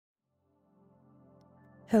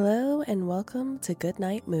Hello and welcome to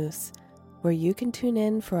Goodnight Moose, where you can tune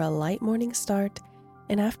in for a light morning start,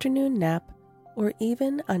 an afternoon nap, or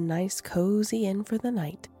even a nice cozy in for the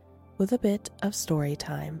night with a bit of story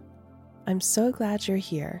time. I'm so glad you're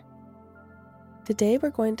here. Today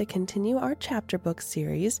we're going to continue our chapter book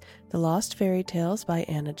series, The Lost Fairy Tales by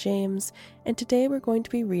Anna James, and today we're going to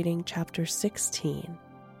be reading chapter 16.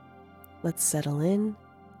 Let's settle in,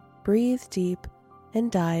 breathe deep, and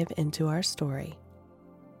dive into our story.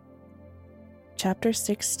 Chapter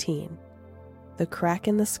 16, The Crack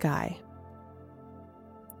in the Sky.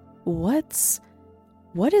 What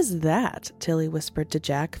is that? Tilly whispered to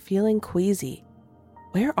Jack, feeling queasy.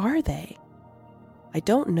 Where are they? I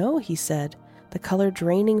don't know, he said, the color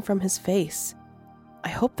draining from his face. I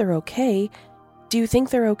hope they're okay. Do you think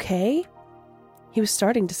they're okay? He was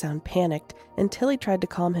starting to sound panicked, and Tilly tried to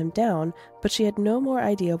calm him down, but she had no more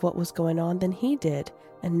idea of what was going on than he did,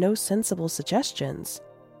 and no sensible suggestions.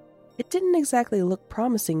 It didn't exactly look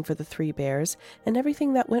promising for the three bears, and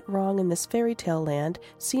everything that went wrong in this fairy tale land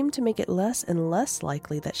seemed to make it less and less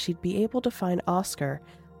likely that she'd be able to find Oscar,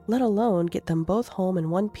 let alone get them both home in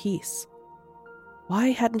one piece. Why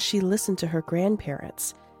hadn't she listened to her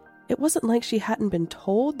grandparents? It wasn't like she hadn't been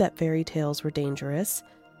told that fairy tales were dangerous.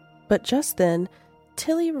 But just then,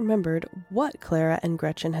 Tilly remembered what Clara and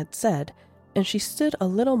Gretchen had said, and she stood a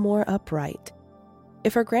little more upright.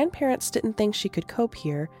 If her grandparents didn't think she could cope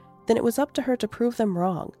here, then it was up to her to prove them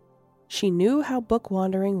wrong. She knew how book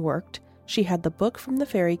wandering worked, she had the book from the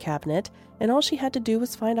fairy cabinet, and all she had to do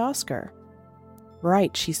was find Oscar.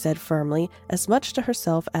 Right, she said firmly, as much to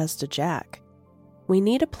herself as to Jack. We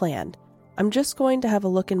need a plan. I'm just going to have a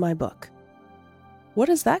look in my book. What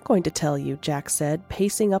is that going to tell you? Jack said,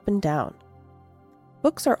 pacing up and down.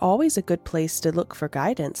 Books are always a good place to look for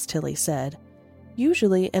guidance, Tilly said.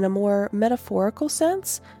 Usually in a more metaphorical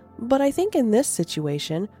sense, but I think in this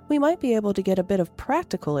situation, we might be able to get a bit of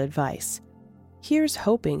practical advice. Here's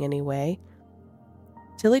hoping, anyway.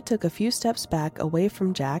 Tilly took a few steps back away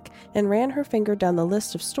from Jack and ran her finger down the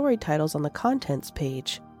list of story titles on the contents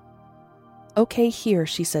page. Okay, here,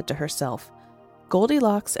 she said to herself.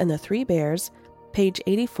 Goldilocks and the Three Bears, page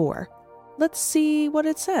 84. Let's see what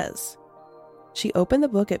it says. She opened the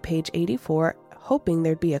book at page 84, hoping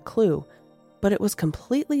there'd be a clue, but it was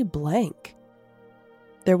completely blank.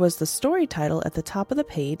 There was the story title at the top of the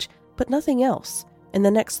page, but nothing else, and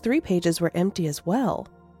the next 3 pages were empty as well.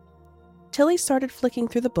 Tilly started flicking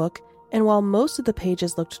through the book, and while most of the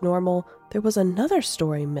pages looked normal, there was another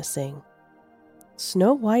story missing.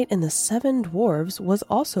 Snow White and the 7 Dwarves was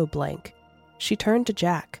also blank. She turned to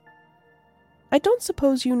Jack. I don't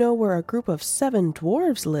suppose you know where a group of 7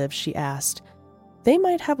 dwarves live, she asked. They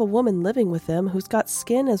might have a woman living with them who's got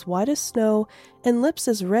skin as white as snow and lips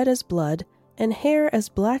as red as blood, and hair as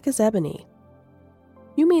black as ebony.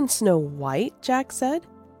 You mean Snow White? Jack said.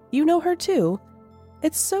 You know her too?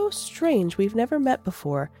 It's so strange we've never met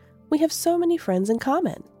before. We have so many friends in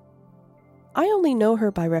common. I only know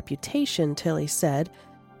her by reputation, Tilly said,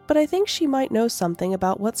 but I think she might know something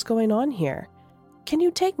about what's going on here. Can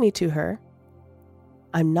you take me to her?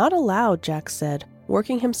 I'm not allowed, Jack said,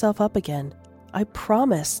 working himself up again. I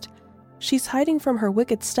promised. She's hiding from her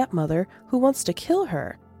wicked stepmother who wants to kill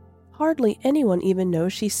her. Hardly anyone even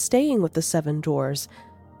knows she's staying with the 7 dwarves,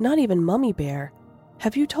 not even Mummy Bear.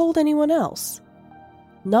 Have you told anyone else?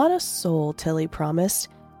 Not a soul, Tilly promised,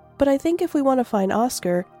 but I think if we want to find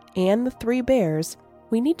Oscar and the 3 bears,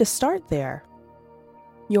 we need to start there.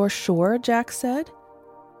 You're sure? Jack said.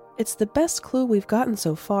 It's the best clue we've gotten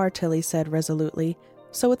so far, Tilly said resolutely,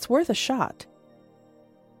 so it's worth a shot.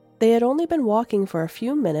 They had only been walking for a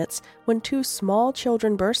few minutes when 2 small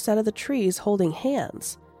children burst out of the trees holding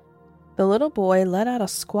hands. The little boy let out a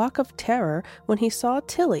squawk of terror when he saw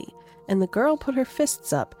Tilly, and the girl put her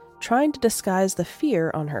fists up, trying to disguise the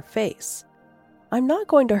fear on her face. I'm not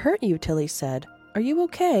going to hurt you, Tilly said. Are you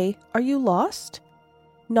okay? Are you lost?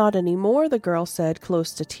 Not anymore, the girl said,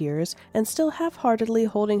 close to tears, and still half-heartedly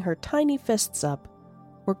holding her tiny fists up.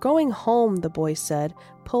 We're going home, the boy said,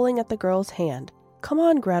 pulling at the girl's hand. Come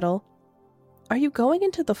on, Gretel. Are you going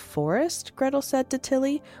into the forest? Gretel said to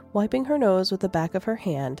Tilly, wiping her nose with the back of her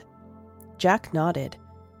hand. Jack nodded.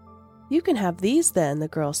 You can have these then, the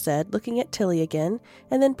girl said, looking at Tilly again,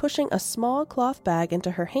 and then pushing a small cloth bag into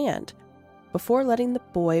her hand, before letting the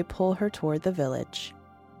boy pull her toward the village.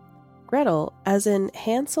 Gretel, as in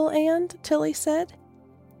Hansel and, Tilly said.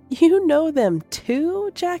 You know them too?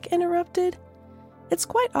 Jack interrupted. It's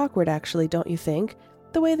quite awkward actually, don't you think?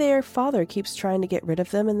 The way their father keeps trying to get rid of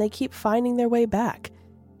them and they keep finding their way back.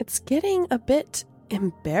 It's getting a bit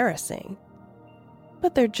embarrassing.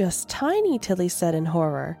 But they're just tiny, Tilly said in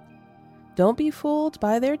horror. "Don't be fooled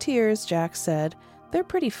by their tears," Jack said. "They're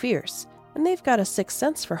pretty fierce, and they've got a sixth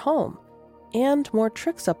sense for home, and more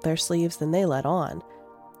tricks up their sleeves than they let on.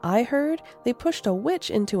 I heard they pushed a witch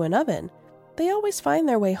into an oven. They always find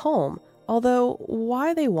their way home, although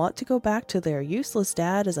why they want to go back to their useless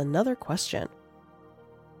dad is another question."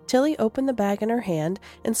 Tilly opened the bag in her hand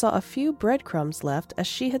and saw a few breadcrumbs left, as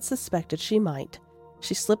she had suspected she might.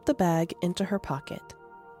 She slipped the bag into her pocket.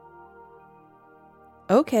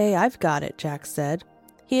 "Okay, I've got it," Jack said.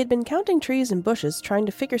 He had been counting trees and bushes, trying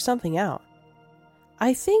to figure something out.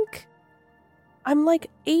 I'm like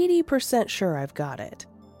 80% sure I've got it.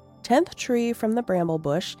 10th tree from the bramble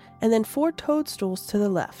bush, and then 4 toadstools to the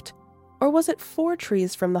left. Or was it 4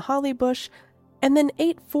 trees from the holly bush, and then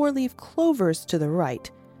 8 4-leaf clovers to the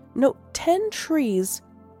right? No, 10 trees.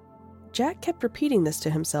 Jack kept repeating this to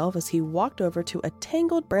himself as he walked over to a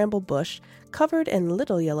tangled bramble bush covered in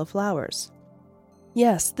little yellow flowers.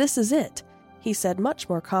 "Yes, this is it," he said much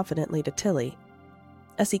more confidently to Tilly.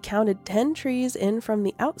 As he counted 10 trees in from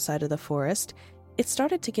the outside of the forest, it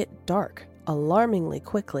started to get dark alarmingly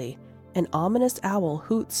quickly, and ominous owl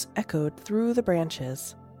hoots echoed through the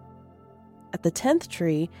branches. At the 10th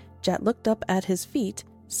tree, Jack looked up at his feet,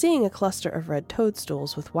 seeing a cluster of red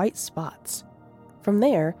toadstools with white spots. From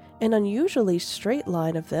there, an unusually straight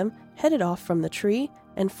line of them headed off from the tree,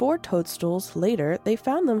 and 4 toadstools later they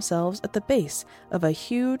found themselves at the base of a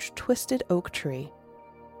huge twisted oak tree.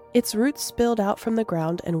 Its roots spilled out from the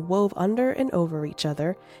ground and wove under and over each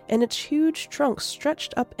other, and its huge trunk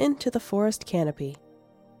stretched up into the forest canopy.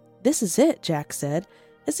 "This is it," Jack said,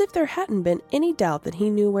 as if there hadn't been any doubt that he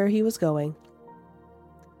knew where he was going.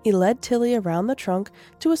 He led Tilly around the trunk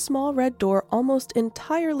to a small red door almost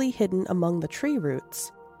entirely hidden among the tree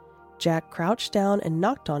roots. Jack crouched down and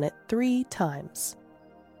knocked on it 3 times.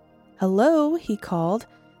 "Hello," he called.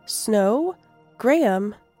 "Snow?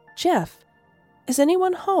 Graham? Jeff? Is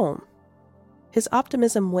anyone home?" His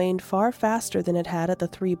optimism waned far faster than it had at the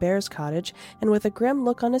 3 Bears cottage, and with a grim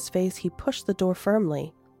look on his face, he pushed the door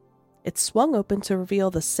firmly. It swung open to reveal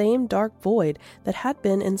the same dark void that had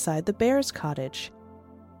been inside the Bears cottage.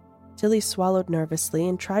 Tilly swallowed nervously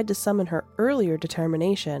and tried to summon her earlier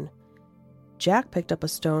determination. Jack picked up a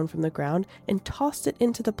stone from the ground and tossed it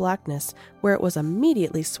into the blackness, where it was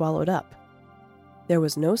immediately swallowed up. There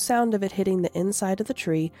was no sound of it hitting the inside of the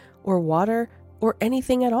tree, or water, or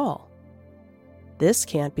anything at all. "This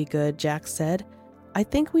can't be good," Jack said. "I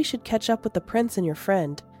think we should catch up with the prince and your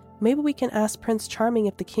friend. Maybe we can ask Prince Charming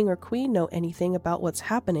if the king or queen know anything about what's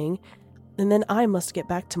happening, and then I must get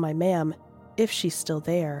back to my ma'am, if she's still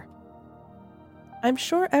there." "I'm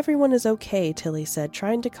sure everyone is okay," Tilly said,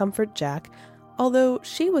 trying to comfort Jack, although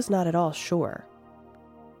she was not at all sure.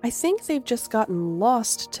 "I think they've just gotten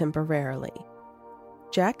lost temporarily."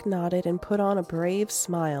 Jack nodded and put on a brave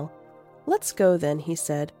smile. "Let's go then," he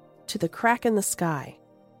said, "to the crack in the sky."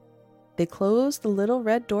 They closed the little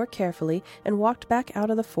red door carefully and walked back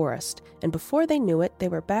out of the forest, and before they knew it, they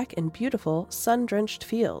were back in beautiful, sun-drenched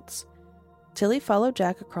fields. Tilly followed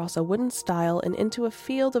Jack across a wooden stile and into a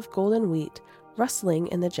field of golden wheat, rustling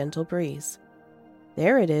in the gentle breeze.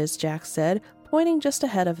 "There it is," Jack said, pointing just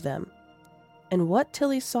ahead of them. And what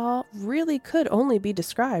Tilly saw really could only be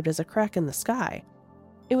described as a crack in the sky.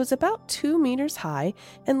 It was about 2 meters high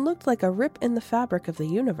and looked like a rip in the fabric of the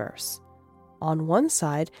universe. On one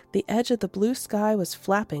side, the edge of the blue sky was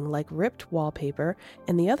flapping like ripped wallpaper,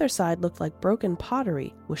 and the other side looked like broken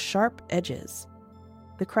pottery with sharp edges.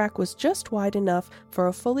 The crack was just wide enough for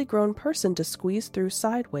a fully grown person to squeeze through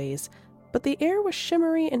sideways, but the air was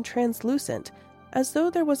shimmery and translucent, as though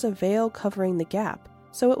there was a veil covering the gap,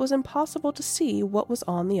 so it was impossible to see what was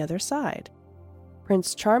on the other side.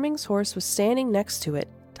 Prince Charming's horse was standing next to it,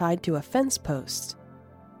 tied to a fence post.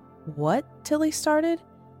 "What?" Tilly started.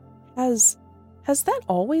 Has that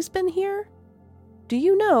always been here?" "Do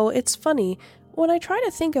you know, it's funny, when I try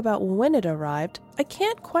to think about when it arrived, I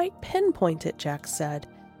can't quite pinpoint it," Jack said.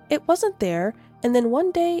 "It wasn't there, and then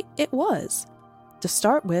one day it was. To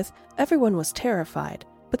start with, everyone was terrified,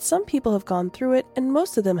 but some people have gone through it, and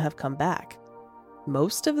most of them have come back."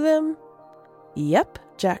 "Most of them?" "Yep,"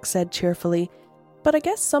 Jack said cheerfully, "but I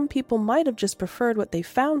guess some people might have just preferred what they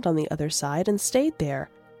found on the other side and stayed there.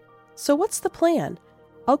 So what's the plan?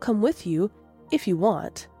 I'll come with you, if you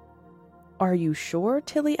want." "Are you sure?"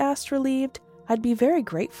 Tilly asked, relieved. "I'd be very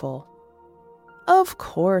grateful." "Of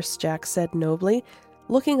course," Jack said nobly,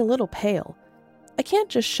 looking a little pale. "I can't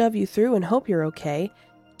just shove you through and hope you're okay.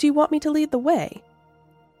 Do you want me to lead the way?"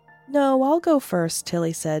 "No, I'll go first,"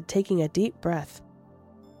 Tilly said, taking a deep breath.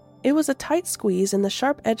 It was a tight squeeze, and the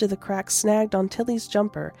sharp edge of the crack snagged on Tilly's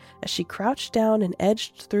jumper as she crouched down and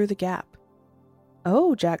edged through the gap.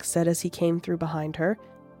 "Oh," Jack said as he came through behind her,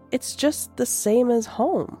 "it's just the same as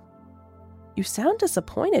home." "You sound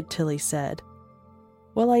disappointed," Tilly said.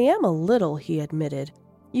 "Well, I am a little," he admitted.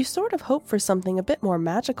 "You sort of hope for something a bit more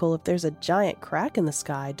magical if there's a giant crack in the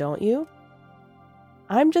sky, don't you?"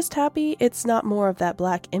 "I'm just happy it's not more of that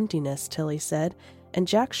black emptiness," Tilly said, and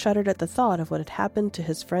Jack shuddered at the thought of what had happened to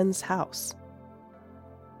his friend's house.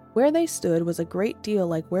 Where they stood was a great deal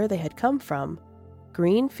like where they had come from.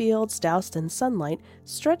 Green fields doused in sunlight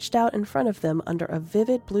stretched out in front of them under a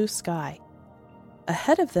vivid blue sky.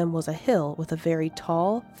 Ahead of them was a hill with a very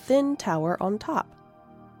tall, thin tower on top.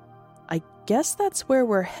 "I guess that's where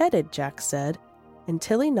we're headed," Jack said, and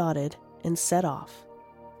Tilly nodded and set off.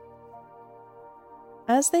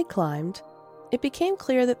 As they climbed, it became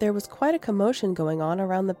clear that there was quite a commotion going on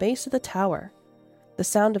around the base of the tower. The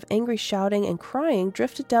sound of angry shouting and crying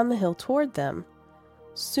drifted down the hill toward them.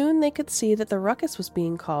 Soon they could see that the ruckus was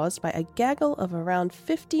being caused by a gaggle of around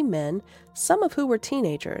 50 men, some of who were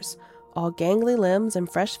teenagers, all gangly limbs and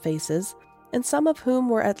fresh faces, and some of whom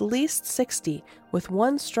were at least 60, with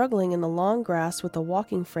one struggling in the long grass with a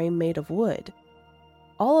walking frame made of wood.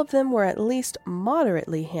 All of them were at least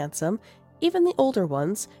moderately handsome, even the older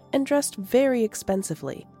ones, and dressed very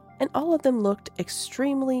expensively, and all of them looked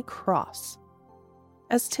extremely cross.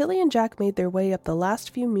 As Tilly and Jack made their way up the last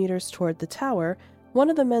few meters toward the tower, one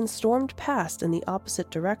of the men stormed past in the opposite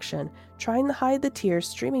direction, trying to hide the tears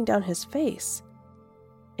streaming down his face.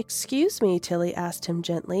 "Excuse me," Tilly asked him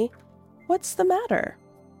gently. "What's the matter?"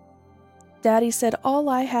 "Daddy said all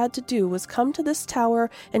I had to do was come to this tower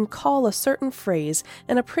and call a certain phrase,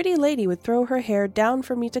 and a pretty lady would throw her hair down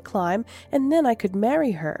for me to climb, and then I could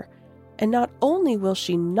marry her. And not only will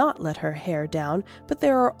she not let her hair down, but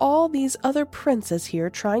there are all these other princes here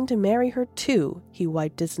trying to marry her too," he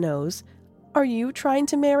wiped his nose. "Are you trying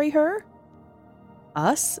to marry her?"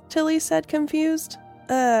 "Us?" Tilly said, confused.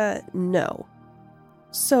 No."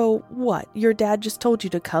 "So what, your dad just told you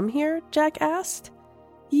to come here?" Jack asked.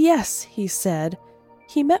 "Yes," he said.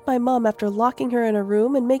 "He met my mom after locking her in a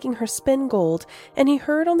room and making her spin gold, and he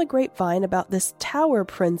heard on the grapevine about this tower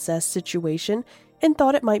princess situation and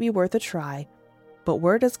thought it might be worth a try. But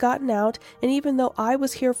word has gotten out, and even though I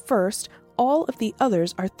was here first, all of the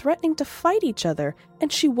others are threatening to fight each other,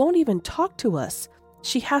 and she won't even talk to us.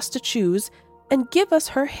 She has to choose and give us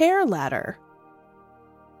her hair ladder."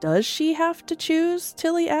 "Does she have to choose?"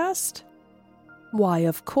 Tilly asked. "Why,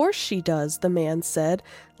 of course she does," the man said,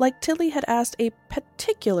 like Tilly had asked a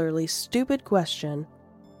particularly stupid question.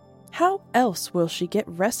 "How else will she get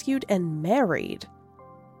rescued and married?"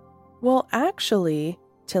 "Well, actually,"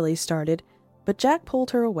 Tilly started, but Jack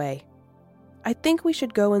pulled her away. "I think we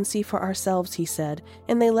should go and see for ourselves," he said,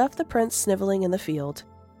 and they left the prince sniveling in the field.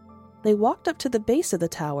 They walked up to the base of the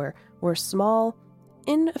tower, where small,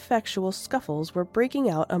 ineffectual scuffles were breaking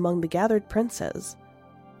out among the gathered princes.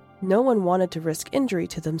 No one wanted to risk injury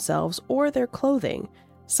to themselves or their clothing.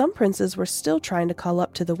 Some princes were still trying to call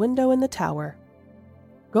up to the window in the tower.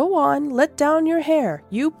 "Go on, let down your hair.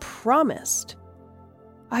 You promised."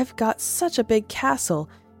 "I've got such a big castle.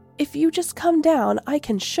 If you just come down, I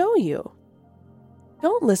can show you."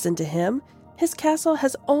 "Don't listen to him. His castle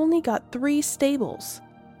has only got 3 stables.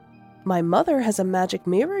 My mother has a magic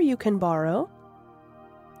mirror you can borrow."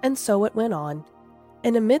 And so it went on.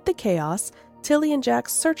 And amid the chaos, Tilly and Jack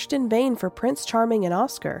searched in vain for Prince Charming and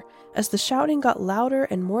Oscar, as the shouting got louder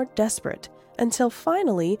and more desperate, until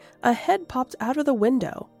finally a head popped out of the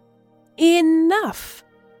window. "Enough!"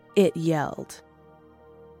 it yelled.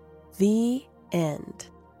 The end.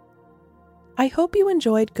 I hope you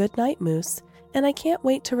enjoyed Goodnight Moose, and I can't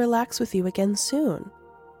wait to relax with you again soon.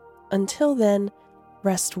 Until then,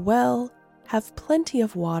 rest well, have plenty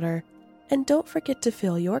of water, and don't forget to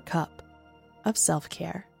fill your cup of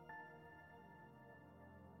self-care.